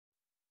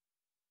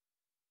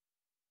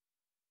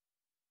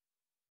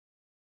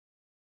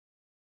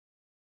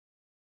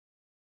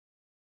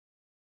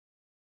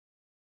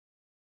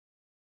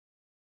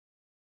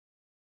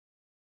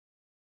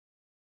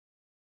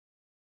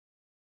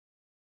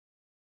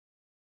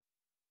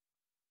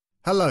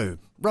Hello,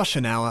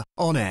 Russian Hour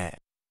on air.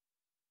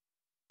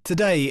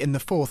 Today, in the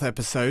fourth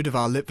episode of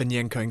our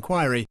Litvinenko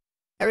inquiry,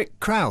 Eric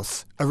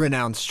Kraus, a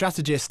renowned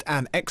strategist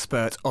and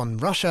expert on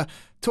Russia,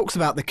 talks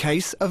about the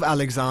case of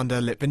Alexander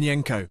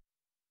Litvinenko,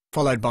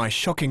 followed by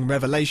shocking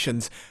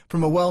revelations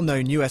from a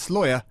well-known US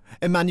lawyer,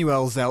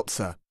 Emanuel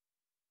Zeltser.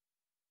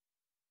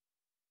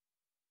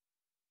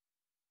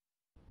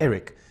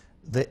 Eric,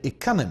 The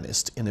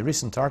Economist, in a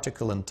recent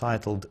article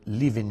entitled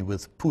 "Living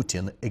with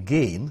Putin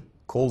Again,"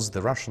 calls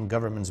the Russian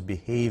government's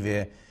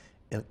behavior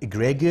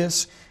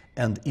egregious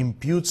and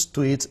imputes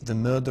to it the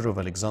murder of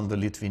Alexander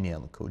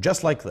Litvinenko.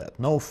 Just like that.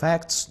 No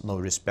facts, no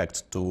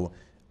respect to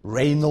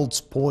Reynolds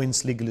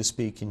points, legally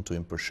speaking, to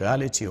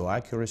impartiality or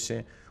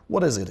accuracy.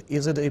 What is it?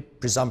 Is it a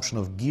presumption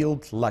of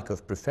guilt, lack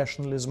of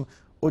professionalism,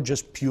 or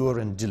just pure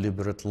and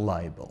deliberate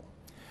libel?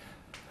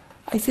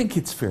 I think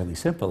it's fairly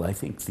simple. I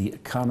think The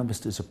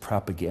Economist is a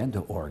propaganda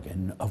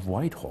organ of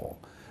Whitehall,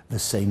 the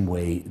same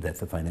way that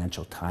the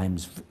Financial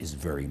Times is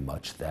very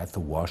much that, the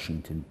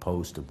Washington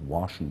Post of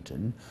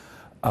Washington.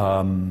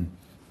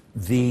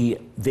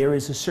 There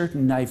is a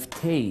certain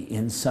naivete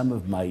in some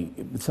of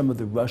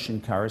the Russian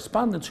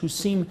correspondents who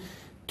seem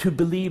to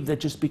believe that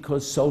just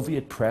because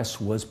Soviet press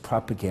was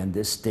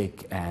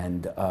propagandistic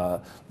and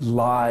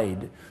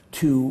lied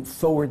to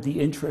forward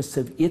the interests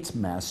of its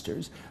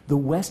masters, the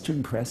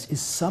Western press is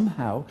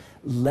somehow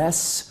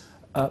less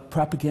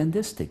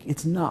propagandistic.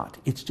 It's not.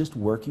 It's just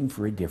working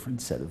for a different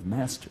set of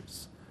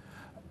masters.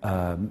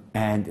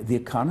 And The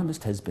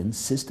Economist has been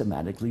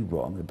systematically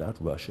wrong about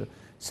Russia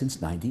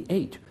since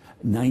 '98.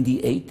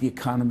 '98, The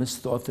Economist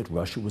thought that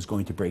Russia was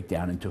going to break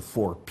down into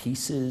 4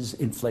 pieces.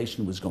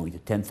 Inflation was going to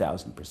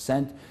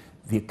 10,000%.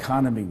 The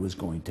economy was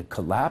going to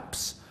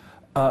collapse.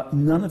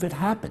 None of it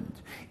happened.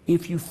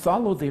 If you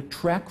follow their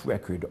track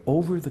record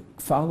over the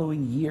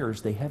following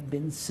years, they have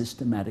been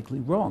systematically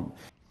wrong.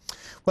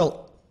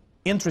 Well,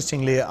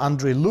 interestingly,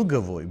 Andrei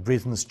Lugovoy,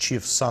 Britain's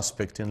chief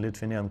suspect in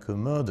Litvinenko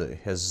murder,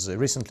 has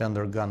recently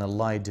undergone a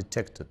lie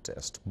detector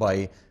test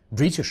by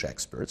British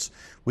experts,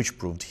 which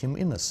proved him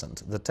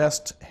innocent. The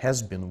test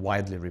has been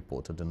widely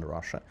reported in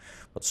Russia,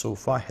 but so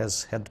far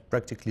has had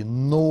practically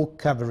no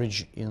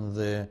coverage in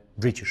the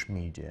British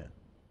media.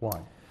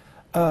 Why?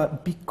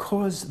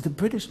 Because the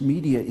British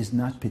media is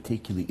not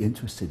particularly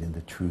interested in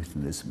the truth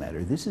in this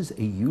matter. This is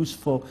a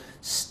useful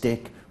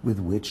stick with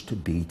which to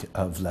beat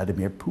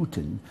Vladimir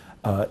Putin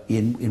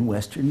in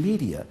Western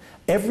media.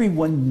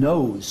 Everyone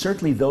knows,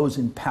 certainly those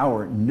in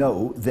power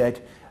know,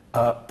 that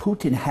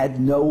Putin had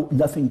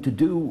nothing to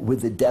do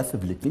with the death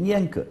of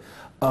Litvinenko.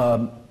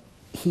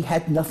 He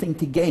had nothing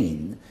to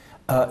gain.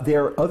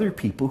 There are other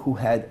people who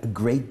had a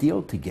great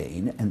deal to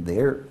gain, and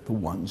they're the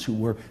ones who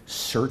were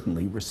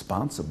certainly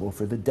responsible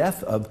for the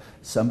death of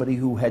somebody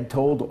who had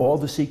told all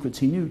the secrets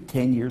he knew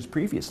 10 years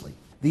previously.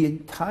 The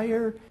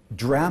entire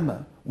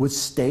drama was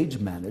stage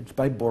managed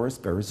by Boris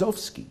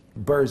Berezovsky.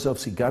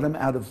 Berezovsky got him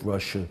out of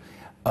Russia.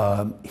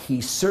 He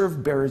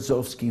served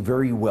Berezovsky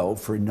very well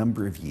for a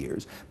number of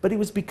years, but he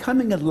was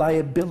becoming a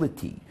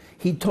liability.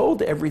 He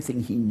told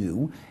everything he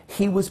knew.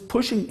 He was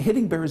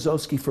hitting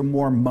Berezovsky for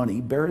more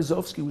money.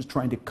 Berezovsky was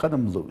trying to cut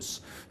him loose.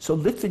 So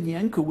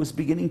Litvinenko was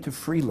beginning to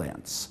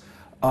freelance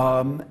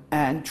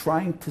and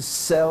trying to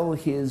sell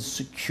his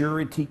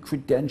security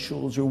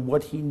credentials or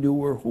what he knew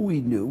or who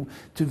he knew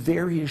to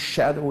various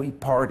shadowy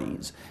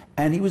parties.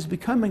 And he was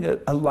becoming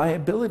a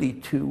liability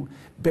to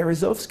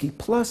Berezovsky.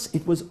 Plus,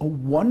 it was a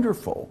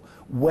wonderful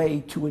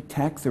way to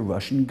attack the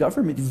Russian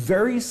government,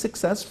 very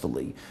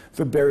successfully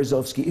for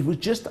Berezovsky. It was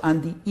just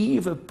on the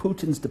eve of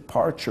Putin's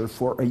departure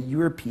for a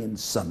European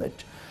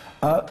summit.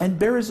 And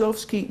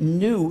Berezovsky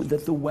knew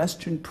that the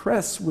Western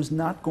press was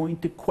not going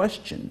to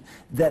question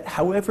that,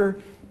 however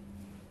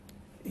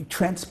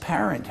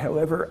transparent,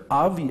 however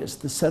obvious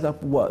the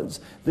setup was,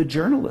 the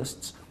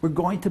journalists were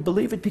going to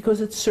believe it because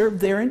it served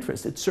their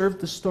interest. It served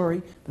the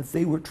story that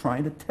they were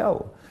trying to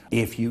tell.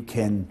 If you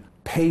can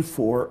pay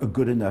for a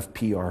good enough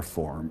PR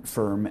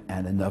firm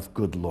and enough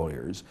good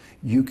lawyers,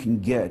 you can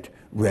get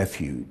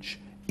refuge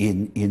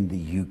in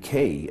the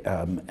UK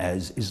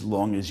as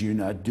long as you're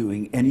not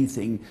doing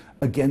anything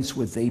against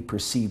what they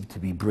perceive to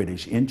be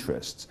British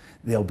interests.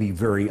 They'll be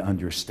very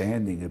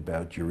understanding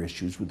about your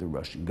issues with the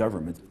Russian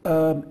government.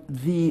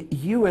 The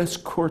US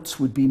courts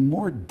would be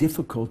more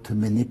difficult to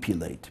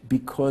manipulate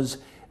because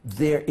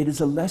it is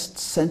a less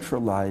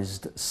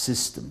centralized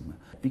system.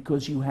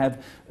 Because you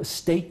have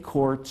state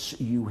courts,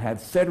 you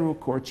have federal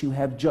courts, you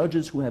have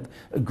judges who have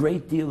a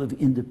great deal of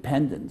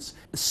independence.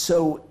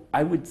 So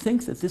I would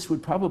think that this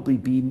would probably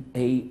be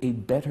a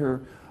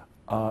better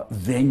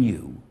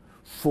venue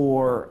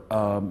for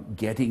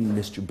getting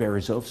Mr.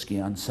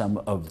 Berezovsky on some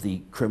of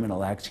the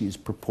criminal acts he is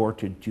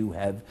purported to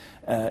have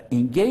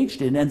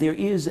engaged in. And there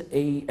is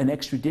an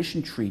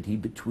extradition treaty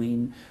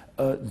between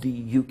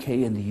the UK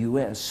and the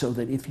US, so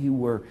that if he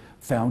were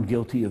found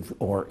guilty of,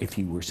 or if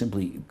he were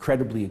simply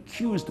credibly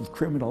accused of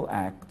criminal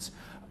acts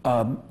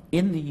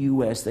in the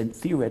US, then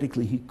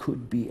theoretically he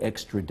could be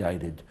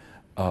extradited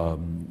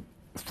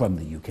from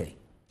the UK.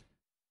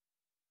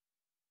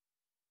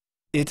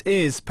 It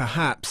is,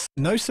 perhaps,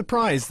 no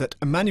surprise that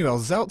Emanuel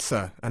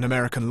Zeltser, an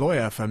American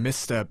lawyer for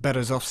Mr.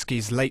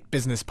 Berezovsky's late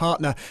business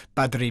partner,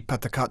 Badri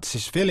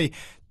Patakatishvili,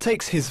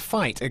 takes his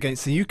fight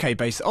against the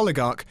UK-based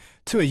oligarch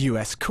to a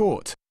US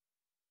court.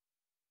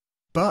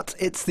 But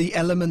it's the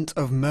element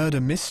of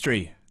murder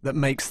mystery that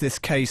makes this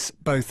case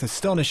both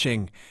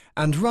astonishing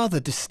and rather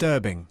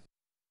disturbing.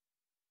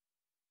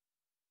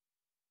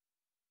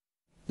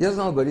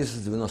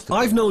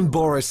 I've known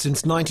Boris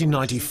since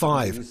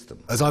 1995,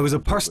 as I was a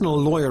personal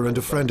lawyer and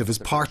a friend of his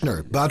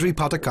partner, Badri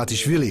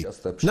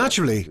Patakatishvili.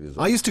 Naturally,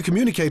 I used to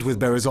communicate with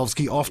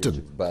Berezovsky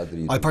often.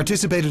 I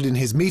participated in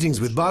his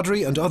meetings with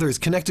Badri and others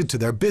connected to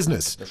their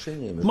business.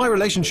 My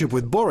relationship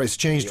with Boris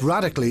changed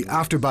radically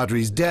after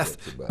Badri's death,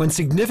 when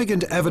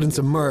significant evidence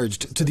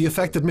emerged to the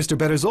effect that Mr.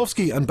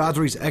 Berezovsky and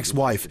Badri's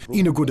ex-wife,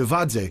 Ina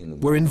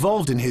Gudavadze, were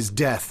involved in his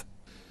death.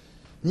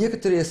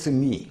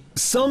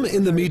 Some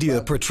in the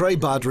media portray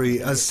Badri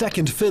as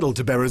second fiddle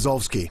to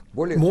Berezovsky.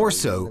 More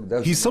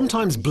so, he's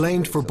sometimes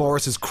blamed for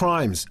Boris's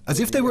crimes, as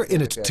if they were in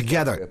it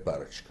together.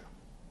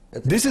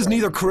 This is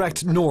neither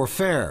correct nor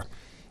fair.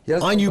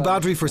 I knew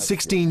Badri for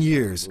 16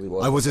 years.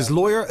 I was his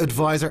lawyer,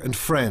 advisor and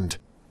friend.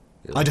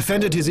 I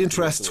defended his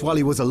interests while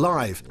he was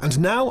alive, and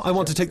now I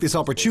want to take this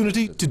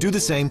opportunity to do the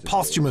same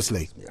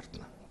posthumously.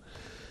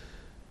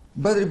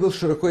 In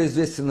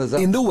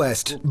the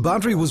West,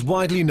 Badri was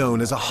widely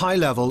known as a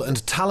high-level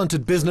and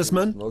talented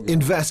businessman,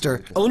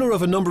 investor, owner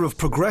of a number of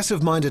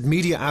progressive-minded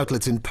media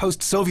outlets in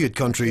post-Soviet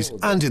countries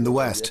and in the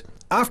West.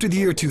 After the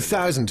year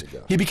 2000,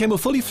 he became a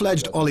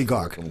fully-fledged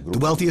oligarch, the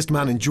wealthiest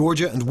man in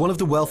Georgia and one of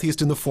the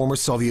wealthiest in the former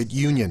Soviet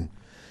Union.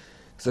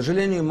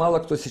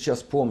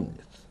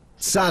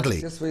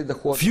 Sadly,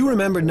 few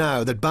remember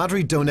now that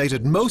Badri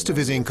donated most of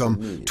his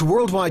income to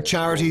worldwide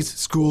charities,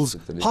 schools,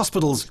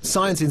 hospitals,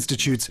 science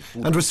institutes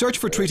and research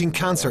for treating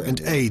cancer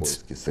and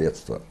AIDS.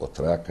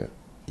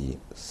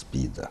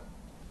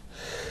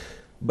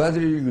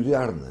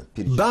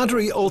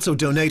 Badri also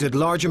donated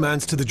large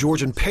amounts to the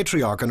Georgian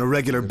Patriarch on a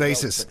regular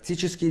basis.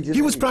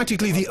 He was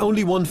practically the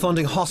only one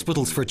funding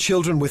hospitals for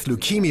children with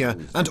leukemia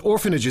and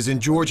orphanages in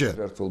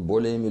Georgia.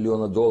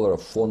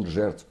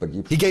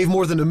 He gave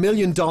more than $1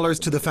 million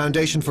to the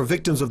Foundation for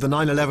Victims of the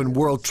 9/11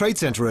 World Trade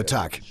Center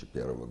attack.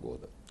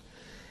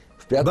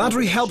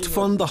 Badri helped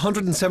fund the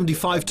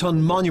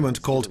 175-ton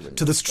monument called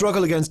To the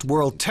Struggle Against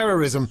World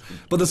Terrorism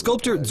by the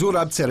sculptor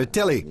Zurab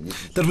Tsereteli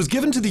that was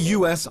given to the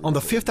US on the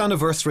 5th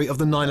anniversary of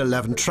the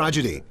 9/11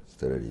 tragedy.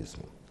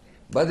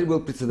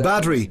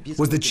 Badri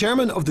was the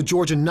chairman of the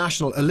Georgian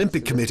National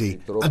Olympic Committee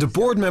and a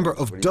board member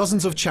of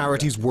dozens of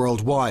charities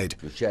worldwide,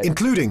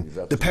 including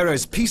the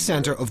Peres Peace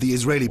Center of the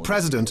Israeli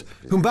president,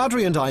 whom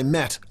Badri and I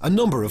met a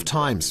number of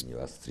times.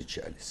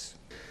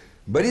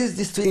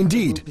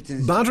 Indeed,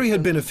 Badri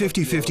had been a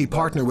 50-50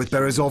 partner with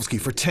Berezovsky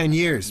for 10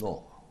 years.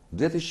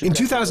 In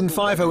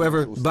 2005,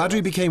 however,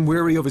 Badri became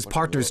weary of his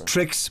partner's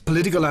tricks,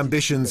 political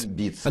ambitions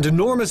and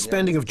enormous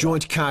spending of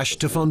joint cash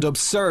to fund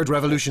absurd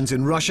revolutions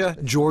in Russia,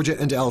 Georgia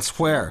and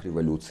elsewhere.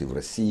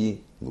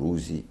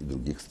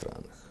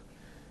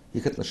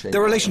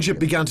 Their relationship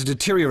began to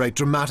deteriorate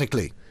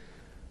dramatically.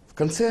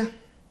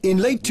 In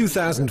late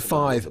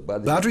 2005,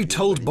 Badri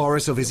told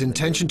Boris of his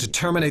intention to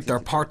terminate their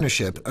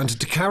partnership and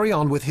to carry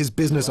on with his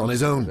business on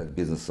his own.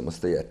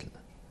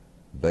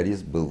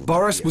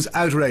 Boris was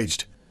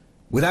outraged.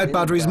 Without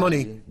Badri's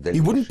money,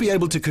 he wouldn't be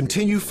able to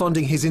continue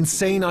funding his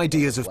insane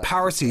ideas of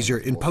power seizure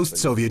in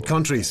post-Soviet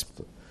countries.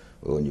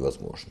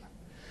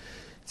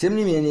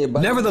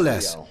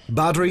 Nevertheless,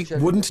 Badri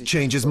wouldn't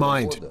change his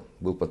mind.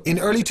 In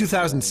early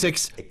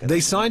 2006, they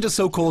signed a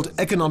so-called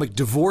economic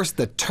divorce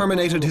that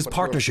terminated his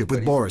partnership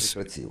with Boris.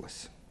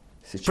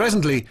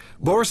 Presently,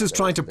 Boris is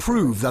trying to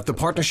prove that the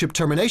partnership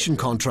termination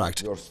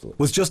contract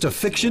was just a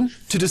fiction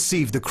to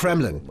deceive the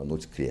Kremlin.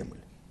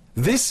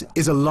 This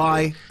is a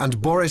lie, and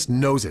Boris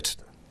knows it.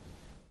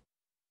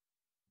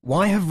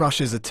 Why have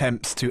Russia's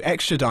attempts to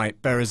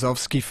extradite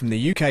Berezovsky from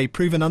the UK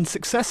proven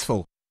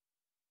unsuccessful?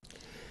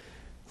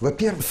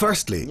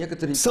 Firstly,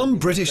 some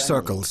British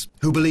circles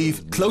who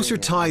believe closer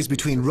ties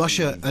between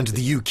Russia and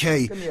the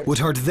UK would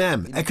hurt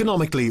them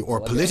economically or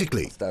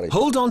politically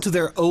hold on to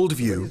their old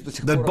view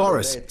that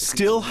Boris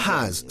still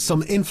has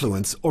some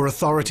influence or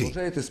authority.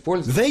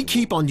 They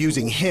keep on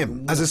using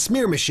him as a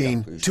smear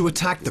machine to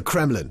attack the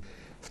Kremlin.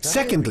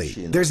 Secondly,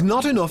 there's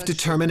not enough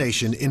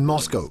determination in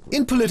Moscow.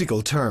 In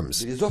political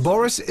terms,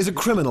 Boris is a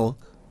criminal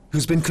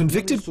who's been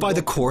convicted by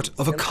the court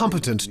of a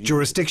competent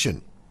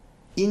jurisdiction.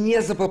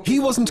 He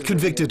wasn't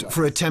convicted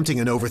for attempting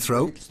an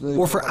overthrow,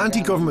 or for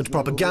anti-government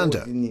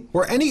propaganda,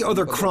 or any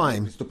other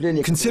crime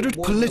considered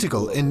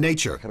political in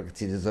nature.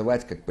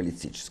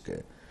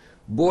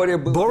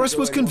 Boris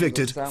was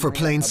convicted for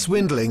plain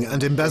swindling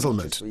and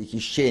embezzlement.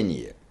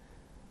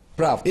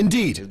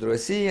 Indeed,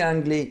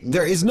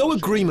 there is no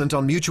agreement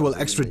on mutual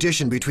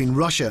extradition between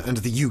Russia and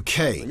the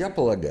UK.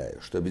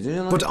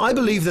 But I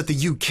believe that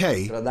the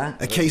UK,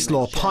 a case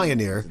law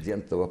pioneer,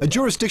 a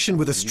jurisdiction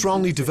with a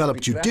strongly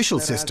developed judicial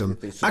system,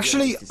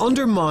 actually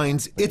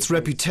undermines its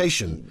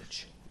reputation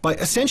by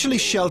essentially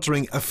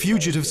sheltering a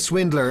fugitive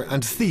swindler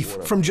and thief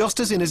from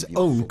justice in his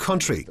own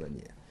country.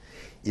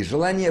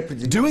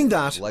 Doing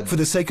that for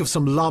the sake of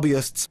some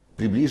lobbyists,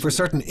 for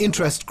certain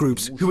interest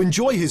groups who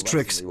enjoy his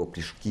tricks,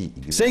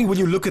 saying, "Will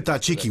you look at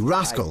that cheeky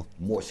rascal,"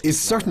 is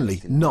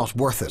certainly not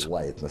worth it.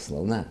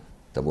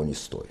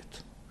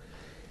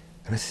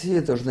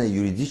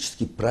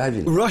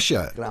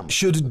 Russia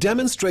should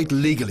demonstrate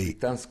legally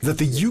that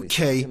the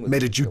UK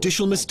made a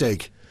judicial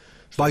mistake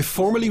by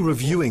formally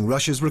reviewing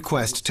Russia's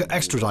request to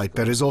extradite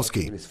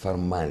Berezovsky,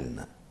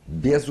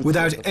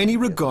 without any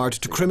regard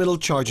to criminal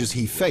charges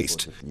he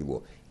faced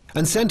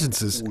and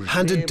sentences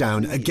handed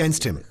down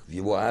against him.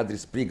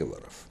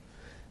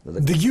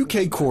 The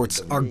UK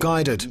courts are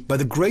guided by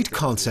the great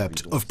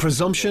concept of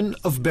presumption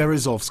of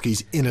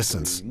Berezovsky's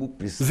innocence.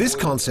 This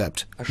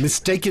concept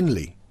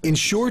mistakenly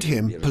ensured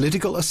him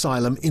political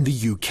asylum in the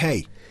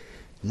UK.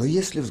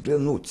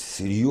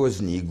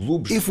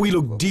 If we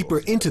look deeper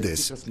into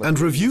this and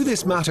review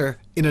this matter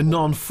in a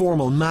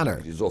non-formal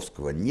manner,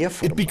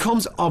 it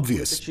becomes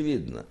obvious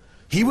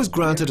he was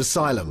granted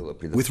asylum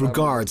with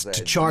regards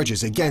to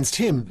charges against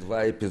him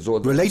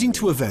relating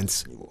to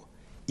events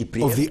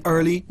of the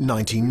early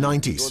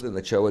 1990s.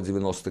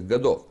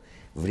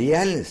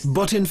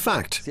 But in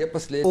fact,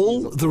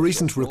 all the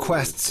recent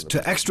requests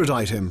to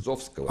extradite him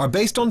are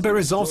based on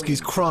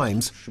Berezovsky's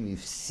crimes,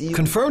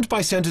 confirmed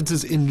by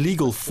sentences in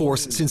legal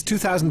force since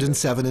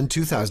 2007 and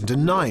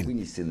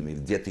 2009.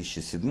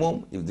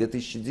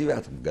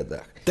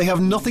 They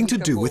have nothing to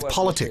do with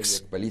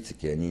politics.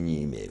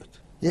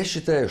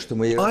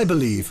 I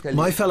believe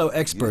my fellow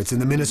experts in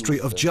the Ministry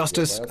of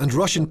Justice and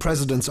Russian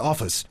President's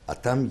office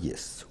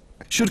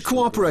should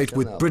cooperate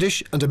with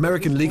British and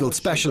American legal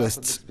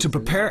specialists to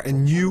prepare a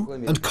new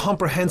and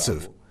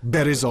comprehensive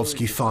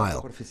Berezovsky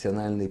file.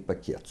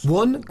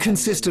 One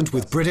consistent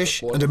with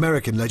British and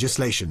American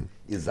legislation,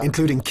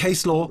 including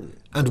case law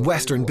and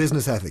Western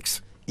business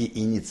ethics.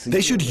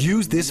 They should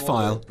use this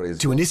file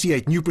to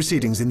initiate new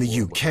proceedings in the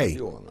UK.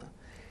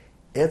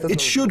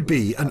 It should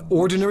be an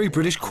ordinary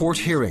British court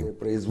hearing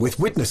with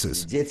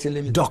witnesses,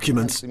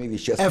 documents,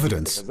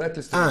 evidence,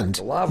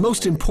 and,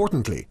 most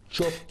importantly,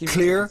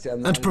 clear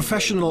and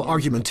professional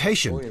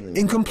argumentation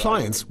in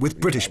compliance with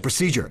British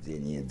procedure.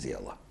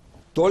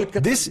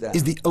 This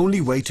is the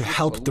only way to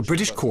help the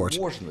British court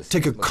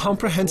take a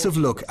comprehensive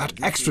look at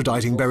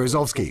extraditing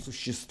Berezovsky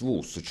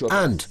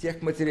and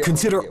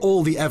consider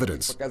all the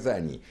evidence,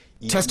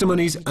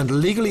 testimonies and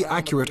legally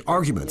accurate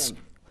arguments,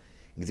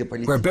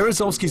 where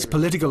Berezovsky's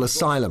political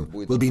asylum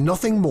will be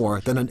nothing more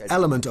than an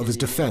element of his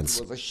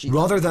defense,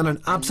 rather than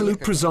an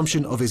absolute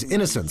presumption of his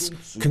innocence,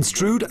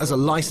 construed as a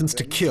license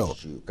to kill,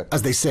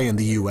 as they say in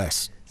the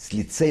US.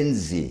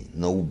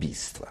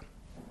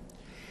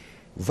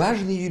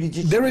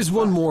 There is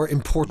one more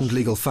important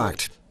legal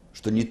fact.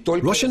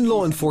 Russian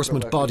law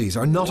enforcement bodies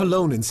are not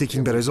alone in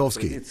seeking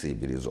Berezovsky.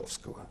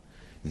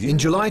 In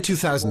July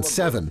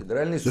 2007,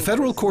 the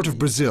Federal Court of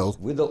Brazil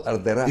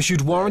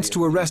issued warrants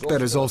to arrest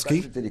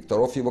Berezovsky,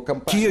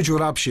 Kia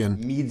Jurabshin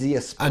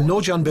and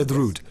Nojan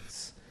Bedrud,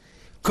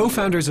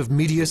 co-founders of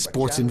Media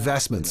Sports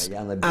Investments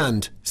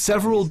and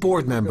several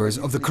board members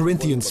of the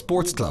Corinthian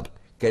Sports Club.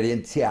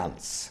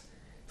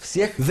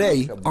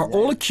 They are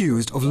all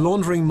accused of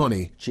laundering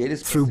money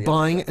through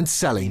buying and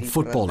selling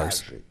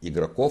footballers.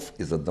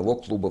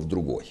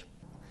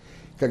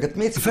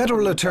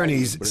 Federal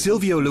attorneys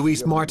Silvio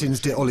Luis Martins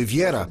de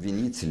Oliveira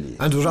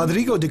and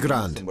Rodrigo de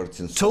Grande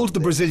told the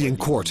Brazilian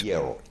court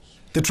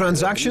the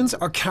transactions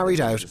are carried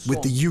out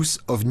with the use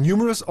of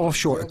numerous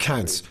offshore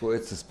accounts,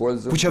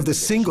 which have the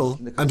single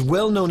and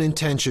well-known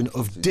intention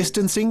of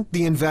distancing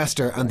the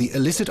investor and the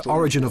illicit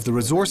origin of the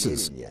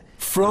resources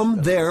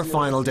from their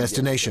final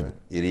destination.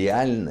 In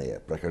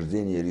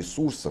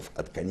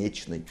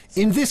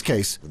this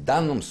case,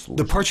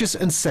 the purchase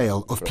and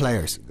sale of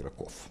players.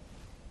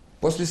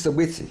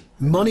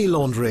 Money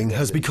laundering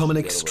has become an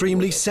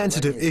extremely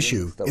sensitive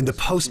issue in the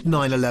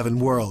post-9/11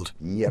 world,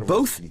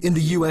 both in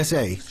the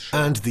USA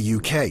and the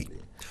UK.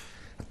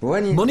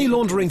 Money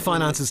laundering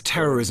finances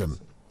terrorism,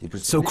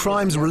 so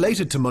crimes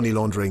related to money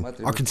laundering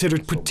are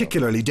considered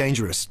particularly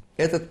dangerous.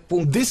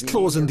 This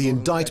clause in the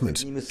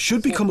indictment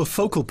should become a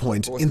focal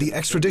point in the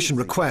extradition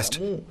request,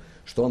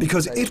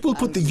 because it will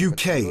put the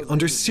UK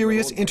under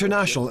serious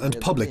international and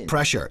public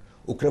pressure.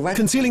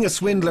 Concealing a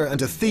swindler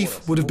and a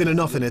thief would have been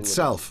enough in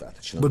itself,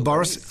 but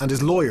Boris and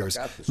his lawyers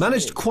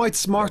managed quite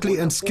smartly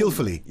and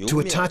skillfully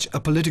to attach a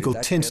political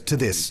tint to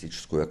this.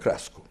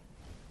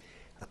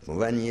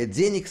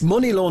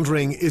 Money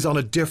laundering is on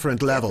a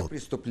different level.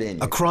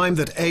 A crime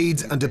that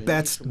aids and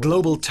abets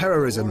global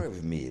terrorism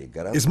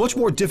is much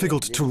more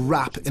difficult to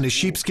wrap in a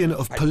sheepskin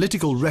of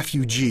political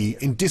refugee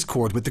in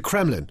discord with the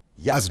Kremlin,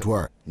 as it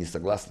were.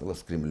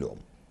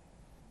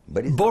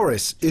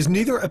 Boris is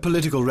neither a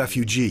political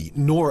refugee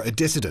nor a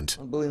dissident.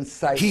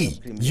 He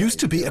used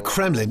to be a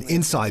Kremlin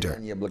insider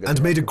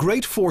and made a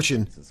great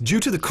fortune due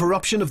to the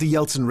corruption of the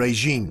Zeltser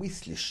regime.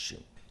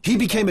 He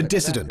became a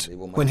dissident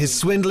when his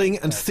swindling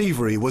and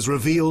thievery was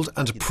revealed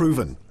and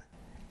proven.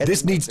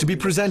 This needs to be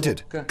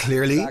presented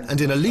clearly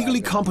and in a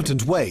legally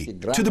competent way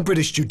to the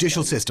British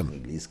judicial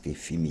system.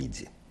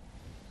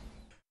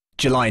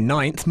 July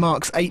 9th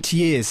marks 8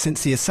 years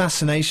since the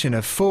assassination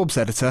of Forbes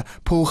editor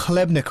Paul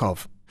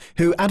Chlebnikov,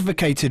 who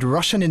advocated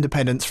Russian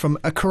independence from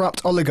a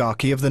corrupt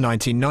oligarchy of the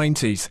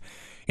 1990s.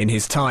 In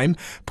his time,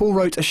 Paul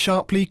wrote a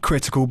sharply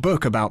critical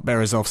book about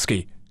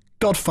Berezovsky,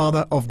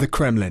 Godfather of the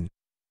Kremlin.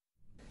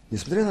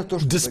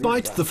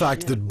 Despite the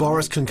fact that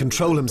Boris can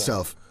control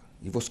himself,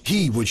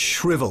 he would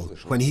shrivel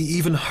when he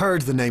even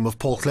heard the name of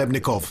Paul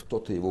Chlebnikov.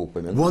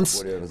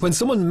 Once, when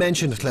someone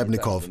mentioned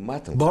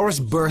Chlebnikov,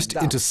 Boris burst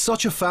into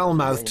such a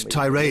foul-mouthed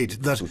tirade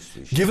that,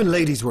 given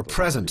ladies were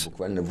present,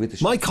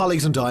 my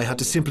colleagues and I had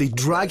to simply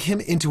drag him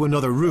into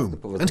another room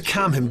and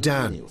calm him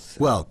down.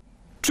 Well,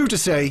 true to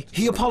say,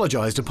 he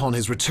apologized upon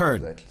his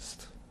return.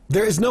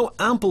 There is no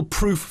ample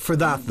proof for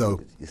that,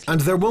 though,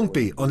 and there won't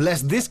be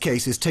unless this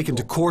case is taken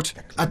to court,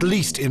 at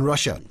least in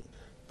Russia.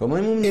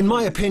 In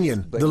my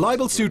opinion, the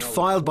libel suit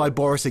filed by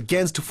Boris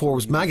against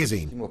Forbes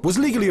magazine was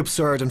legally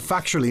absurd and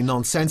factually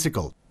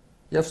nonsensical.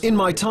 In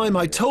my time,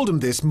 I told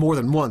him this more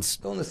than once.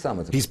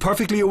 He's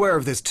perfectly aware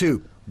of this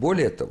too.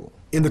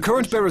 In the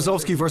current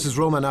Berezovsky versus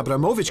Roman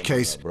Abramovich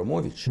case,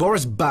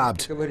 Boris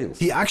babbed.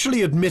 He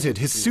actually admitted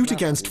his suit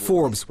against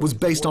Forbes was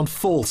based on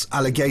false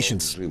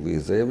allegations.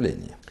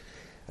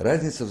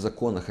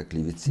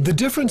 The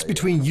difference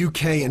between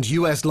UK and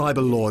US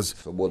libel laws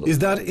is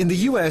that in the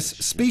US,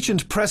 speech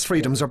and press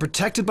freedoms are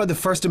protected by the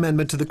First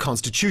Amendment to the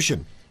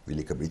Constitution.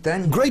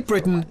 Great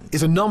Britain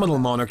is a nominal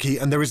monarchy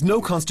and there is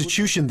no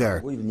constitution there,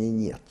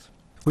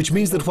 which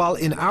means that while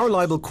in our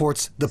libel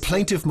courts the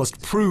plaintiff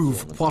must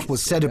prove what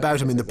was said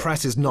about him in the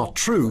press is not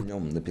true,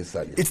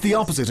 it's the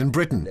opposite in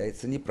Britain.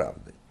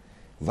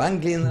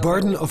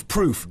 Burden of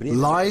proof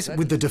lies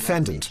with the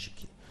defendant,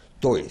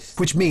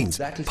 which means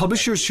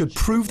publishers should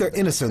prove their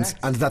innocence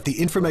and that the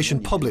information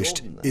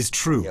published is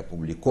true.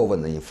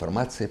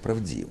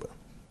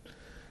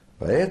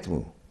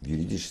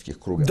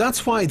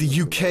 That's why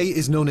the UK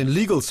is known in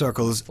legal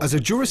circles as a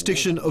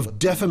jurisdiction of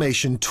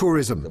defamation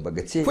tourism,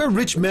 where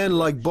rich men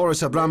like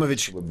Boris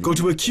Abramovich go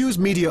to accuse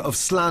media of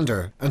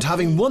slander and,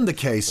 having won the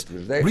case,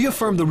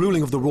 reaffirm the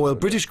ruling of the Royal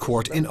British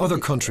Court in other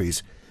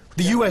countries,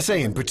 the USA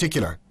in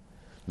particular.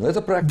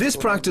 This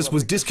practice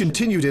was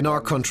discontinued in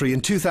our country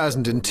in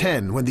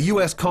 2010 when the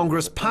US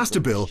Congress passed a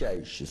bill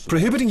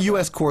prohibiting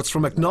US courts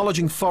from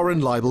acknowledging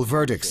foreign libel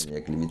verdicts,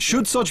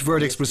 should such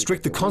verdicts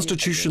restrict the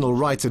constitutional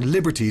rights and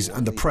liberties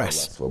and the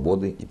press.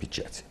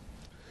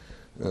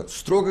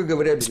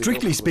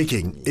 Strictly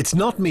speaking, it's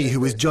not me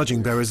who is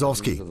judging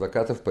Berezovsky.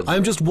 I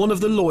am just one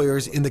of the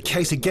lawyers in the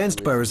case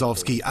against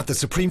Berezovsky at the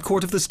Supreme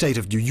Court of the State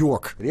of New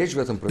York.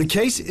 The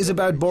case is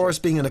about Boris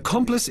being an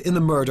accomplice in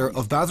the murder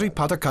of Badri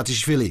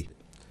Patakatishvili.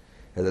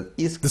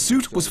 The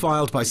suit was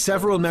filed by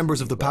several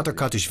members of the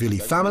Patakatishvili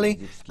family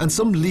and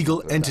some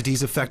legal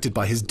entities affected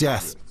by his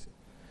death.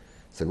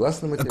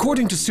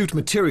 According to suit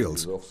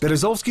materials,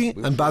 Berezovsky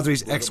and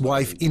Badri's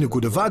ex-wife Ina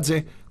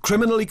Gudavadze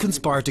criminally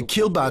conspired to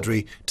kill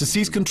Badri to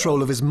seize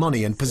control of his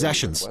money and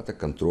possessions.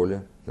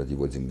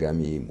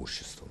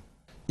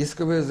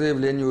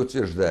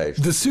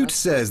 The suit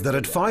says that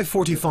at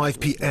 5:45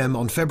 p.m.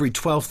 on February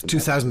 12,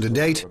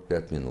 2008,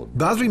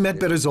 Badri met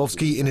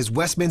Berezovsky in his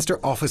Westminster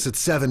office at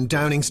 7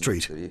 Downing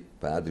Street.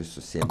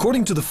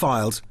 According to the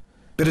files,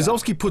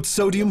 Berezovsky put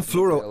sodium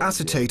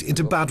fluoroacetate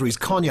into Badri's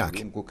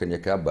cognac.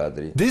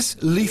 This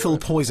lethal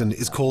poison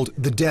is called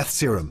the death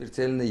serum.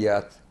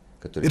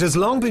 It has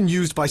long been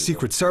used by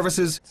secret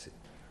services,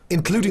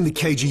 including the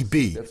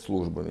KGB.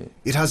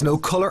 It has no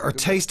color or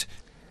taste,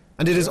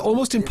 and it is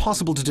almost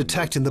impossible to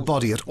detect in the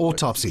body at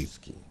autopsy.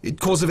 It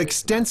causes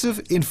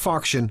extensive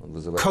infarction,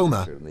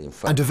 coma,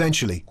 and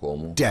eventually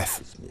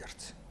death.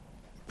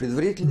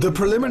 The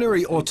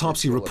preliminary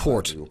autopsy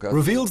report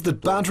reveals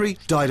that Badri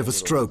died of a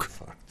stroke,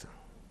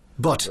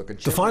 but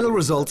the final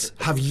results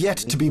have yet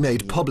to be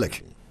made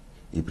public.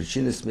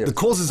 The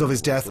causes of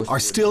his death are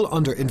still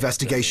under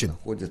investigation.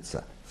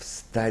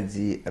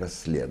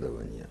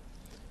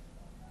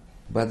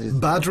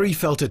 Badri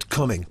felt it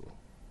coming.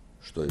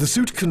 The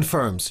suit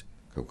confirms.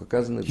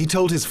 He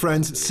told his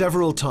friends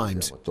several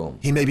times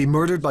he may be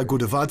murdered by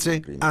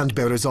Gudavadze and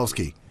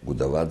Berezovsky.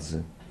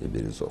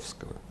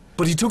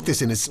 But he took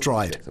this in his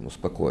stride.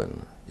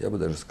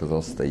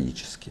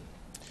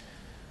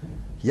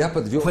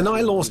 When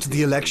I lost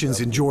the elections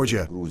in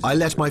Georgia, I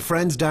let my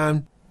friends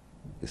down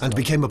and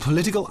became a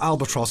political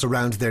albatross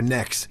around their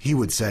necks, he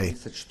would say.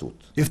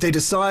 If they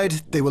decide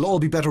they will all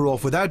be better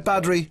off without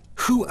Badri,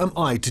 who am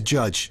I to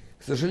judge?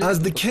 As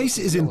the case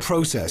is in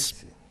process,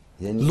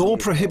 law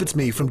prohibits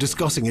me from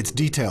discussing its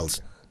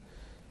details.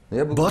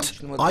 But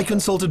I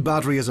consulted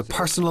Badri as a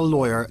personal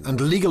lawyer and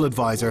legal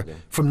advisor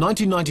from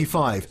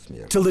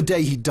 1995 till the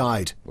day he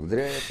died.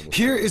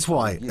 Here is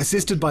why,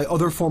 assisted by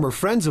other former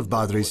friends of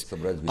Badri's,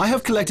 I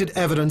have collected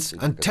evidence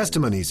and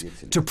testimonies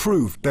to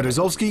prove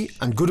Berezovsky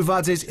and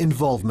Gudavadze's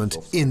involvement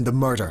in the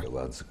murder.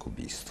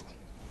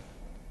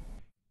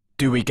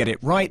 Do we get it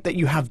right that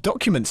you have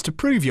documents to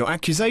prove your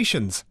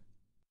accusations?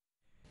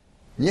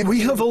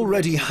 We have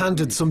already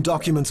handed some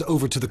documents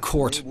over to the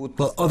court,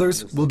 while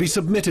others will be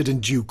submitted in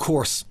due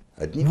course.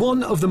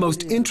 One of the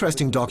most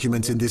interesting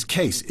documents in this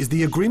case is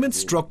the agreement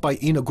struck by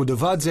Ina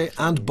Gudovadze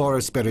and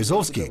Boris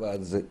Berezovsky,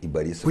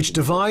 which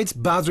divides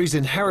Badri's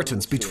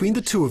inheritance between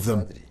the two of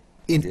them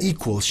in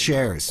equal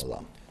shares.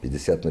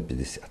 The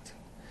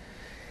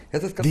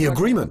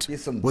agreement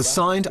was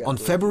signed on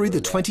February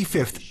the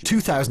 25th,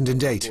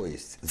 2008,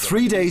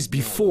 3 days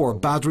before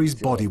Badri's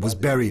body was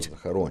buried.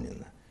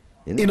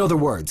 In other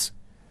words,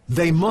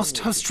 they must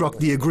have struck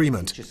the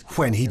agreement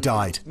when he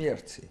died.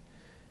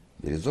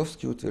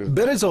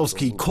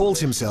 Berezovsky calls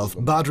himself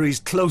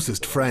Badri's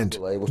closest friend.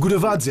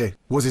 Gudovadze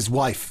was his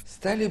wife.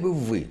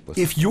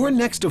 If your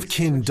next of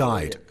kin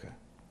died,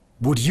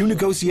 would you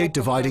negotiate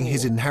dividing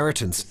his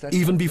inheritance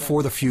even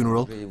before the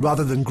funeral,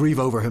 rather than grieve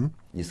over him?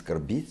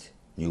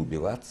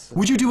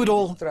 Would you do it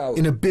all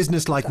in a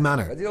business-like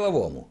manner?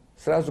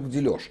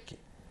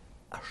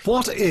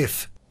 What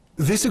if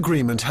this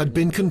agreement had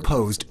been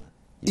composed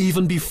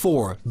even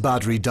before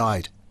Badri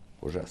died?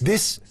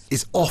 This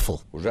is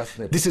awful.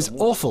 This is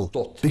awful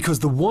because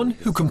the one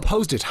who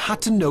composed it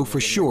had to know for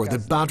sure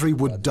that Badri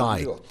would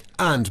die,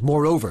 and,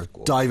 moreover,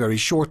 die very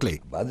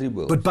shortly.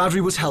 But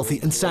Badri was healthy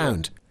and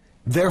sound.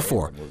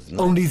 Therefore,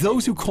 only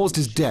those who caused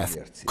his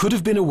death could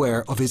have been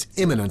aware of his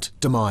imminent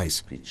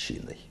demise.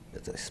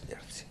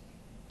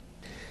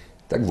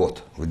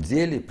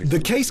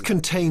 The case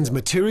contains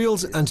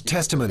materials and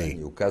testimony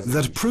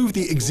that prove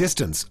the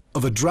existence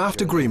of a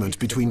draft agreement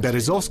between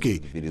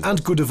Berezovsky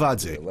and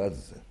Gudovadze,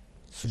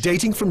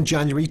 dating from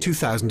January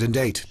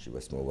 2008.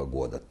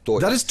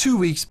 That is 2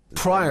 weeks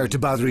prior to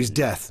Badri's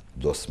death.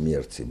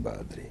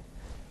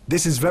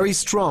 This is very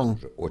strong,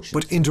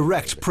 but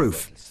indirect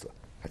proof.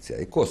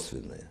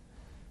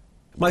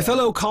 My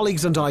fellow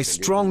colleagues and I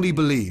strongly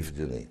believe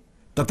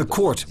that the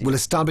court will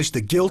establish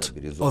the guilt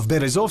of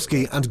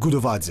Berezovsky and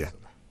Gudovadze.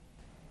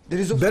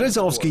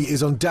 Berezovsky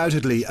is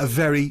undoubtedly a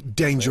very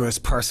dangerous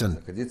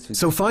person,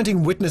 so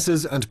finding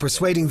witnesses and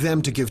persuading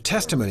them to give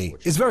testimony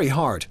is very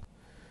hard.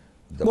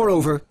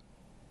 Moreover,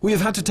 we have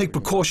had to take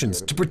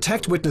precautions to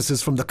protect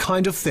witnesses from the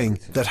kind of thing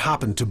that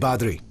happened to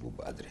Badri.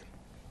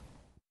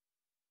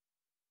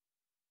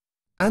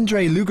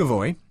 Andrei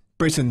Lugovoy,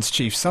 Britain's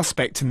chief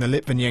suspect in the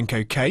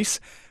Litvinenko case,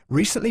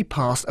 recently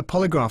passed a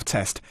polygraph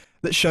test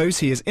that shows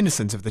he is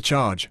innocent of the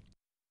charge.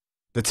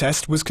 The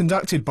test was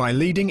conducted by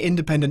leading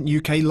independent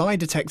UK lie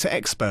detector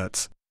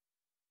experts.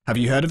 Have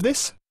you heard of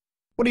this?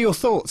 What are your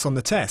thoughts on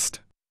the test?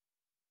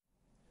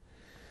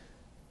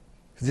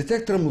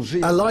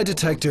 A lie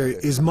detector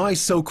is my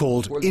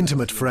so-called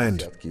intimate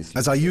friend,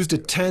 as I used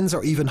it tens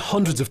or even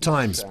hundreds of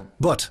times.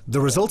 But the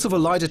results of a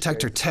lie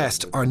detector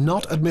test are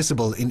not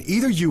admissible in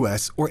either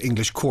US or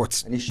English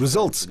courts.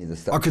 Results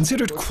are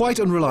considered quite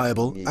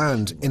unreliable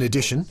and, in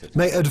addition,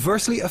 may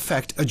adversely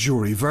affect a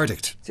jury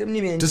verdict.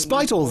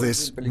 Despite all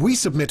this, we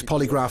submit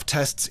polygraph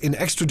tests in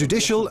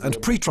extrajudicial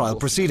and pre-trial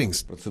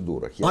proceedings.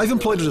 I've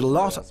employed it a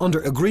lot under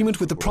agreement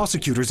with the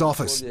prosecutor's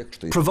office,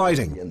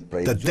 providing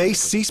that they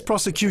cease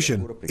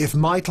prosecution if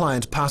my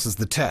client passes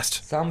the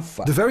test.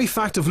 The very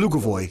fact of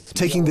Lugovoy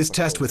taking this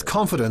test with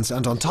confidence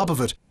and, on top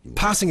of it,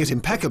 passing it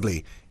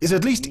impeccably is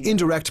at least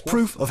indirect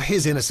proof of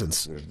his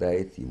innocence.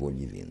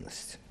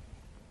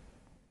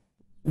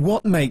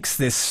 What makes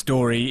this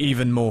story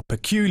even more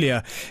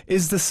peculiar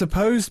is the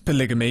supposed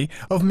polygamy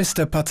of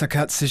Mr.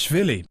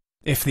 Patakatsishvili.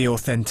 If the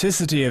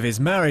authenticity of his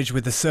marriage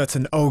with a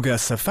certain Olga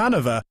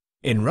Safanova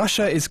in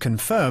Russia is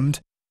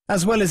confirmed,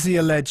 as well as the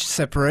alleged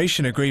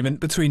separation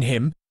agreement between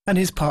him and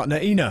his partner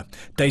Ina,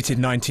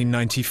 dated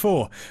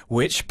 1994,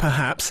 which,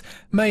 perhaps,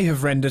 may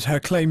have rendered her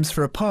claims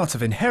for a part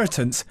of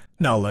inheritance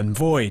null and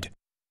void.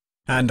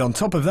 And on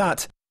top of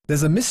that,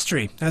 there's a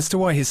mystery as to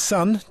why his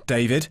son,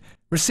 David,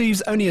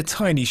 receives only a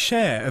tiny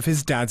share of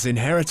his dad's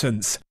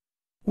inheritance.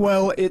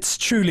 Well, it's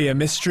truly a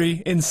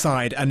mystery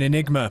inside an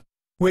enigma,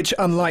 which,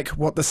 unlike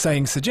what the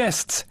saying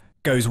suggests,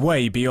 goes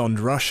way beyond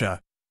Russia.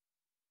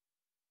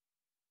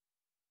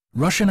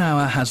 Russian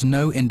Hour has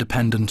no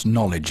independent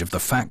knowledge of the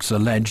facts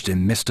alleged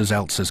in Mr.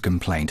 Zeltser's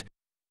complaint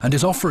and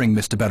is offering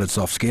Mr.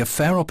 Berezovsky a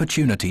fair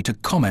opportunity to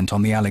comment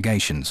on the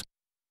allegations.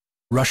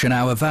 Russian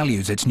Hour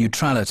values its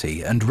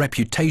neutrality and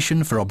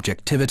reputation for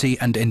objectivity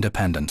and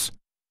independence,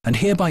 and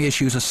hereby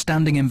issues a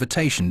standing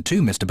invitation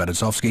to Mr.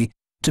 Berezovsky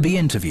to be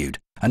interviewed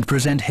and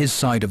present his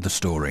side of the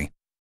story.